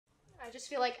just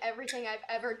feel like everything I've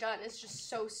ever done is just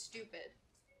so stupid.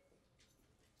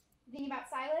 Thinking about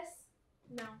Silas?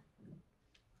 No.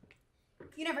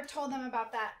 You never told them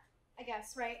about that, I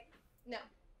guess, right? No.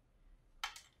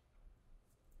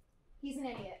 He's an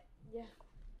idiot. Yeah.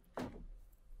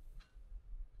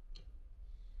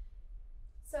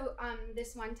 So,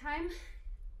 this one time,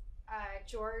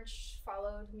 George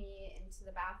followed me into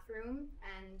the bathroom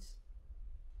and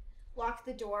locked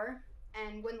the door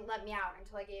and wouldn't let me out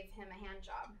until I gave him a hand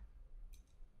job.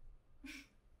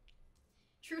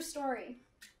 True story.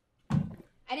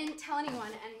 I didn't tell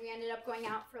anyone, and we ended up going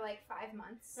out for like 5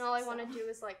 months. And all I want to do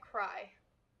is, like, cry.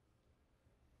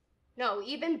 No,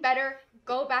 even better,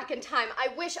 go back in time. I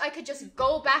wish I could just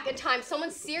go back in time.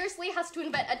 Someone seriously has to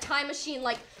invent a time machine,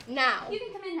 like, now. You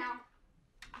can come in now.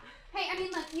 Hey, I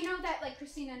mean, like, you know that, like,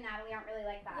 Christina and Natalie aren't really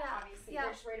like that, obviously. Yeah.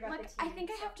 They're just worried about the team. I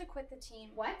think I have to quit the team.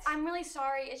 What? I'm really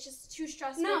sorry. It's just too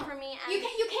stressful for me. And You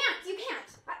can't.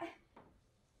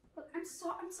 Look, I'm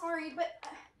sorry, but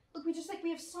look, we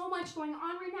have so much going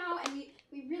on right now, and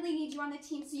we really need you on the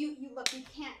team. So you look, you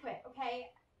can't quit, okay?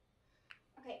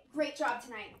 Okay, great job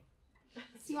tonight.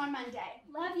 See you on Monday.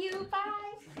 Love you.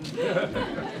 Bye.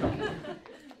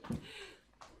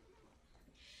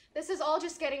 This is all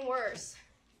just getting worse.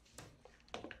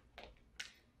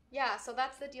 Yeah, so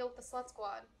that's the deal with the Slut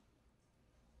Squad.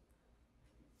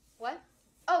 What?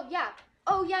 Oh, yeah.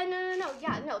 Oh, yeah, no.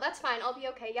 Yeah, no, that's fine. I'll be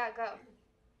okay. Yeah, go.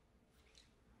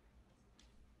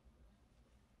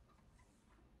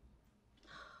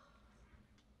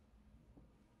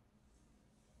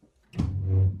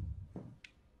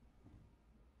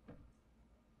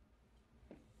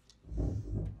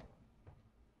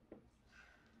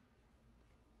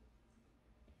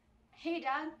 Hey,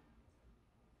 Dad.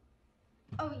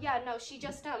 Oh, yeah, no, she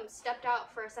just, stepped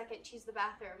out for a second to use the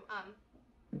bathroom.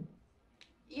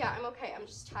 Yeah, I'm okay. I'm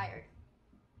just tired.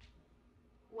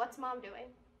 What's Mom doing?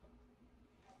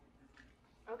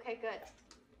 Okay, good.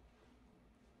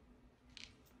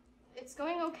 It's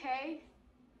going okay,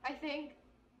 I think.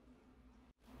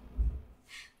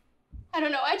 I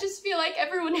don't know, I just feel like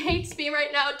everyone hates me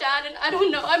right now, Dad, and I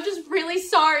don't know, I'm just really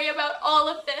sorry about all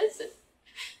of this.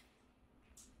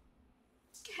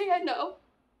 Okay, I know.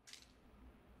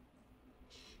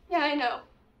 Yeah, I know.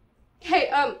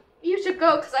 Hey, you should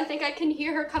go, because I think I can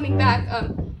hear her coming back.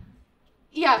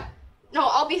 Yeah. No,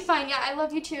 I'll be fine. Yeah, I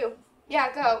love you too.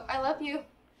 Yeah, go. I love you.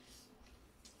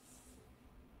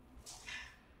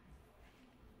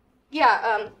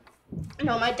 Yeah,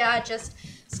 no, my dad just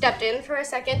stepped in for a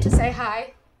second to say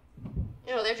hi.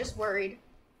 You know, they're just worried.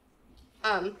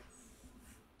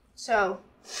 So,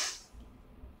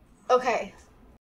 okay.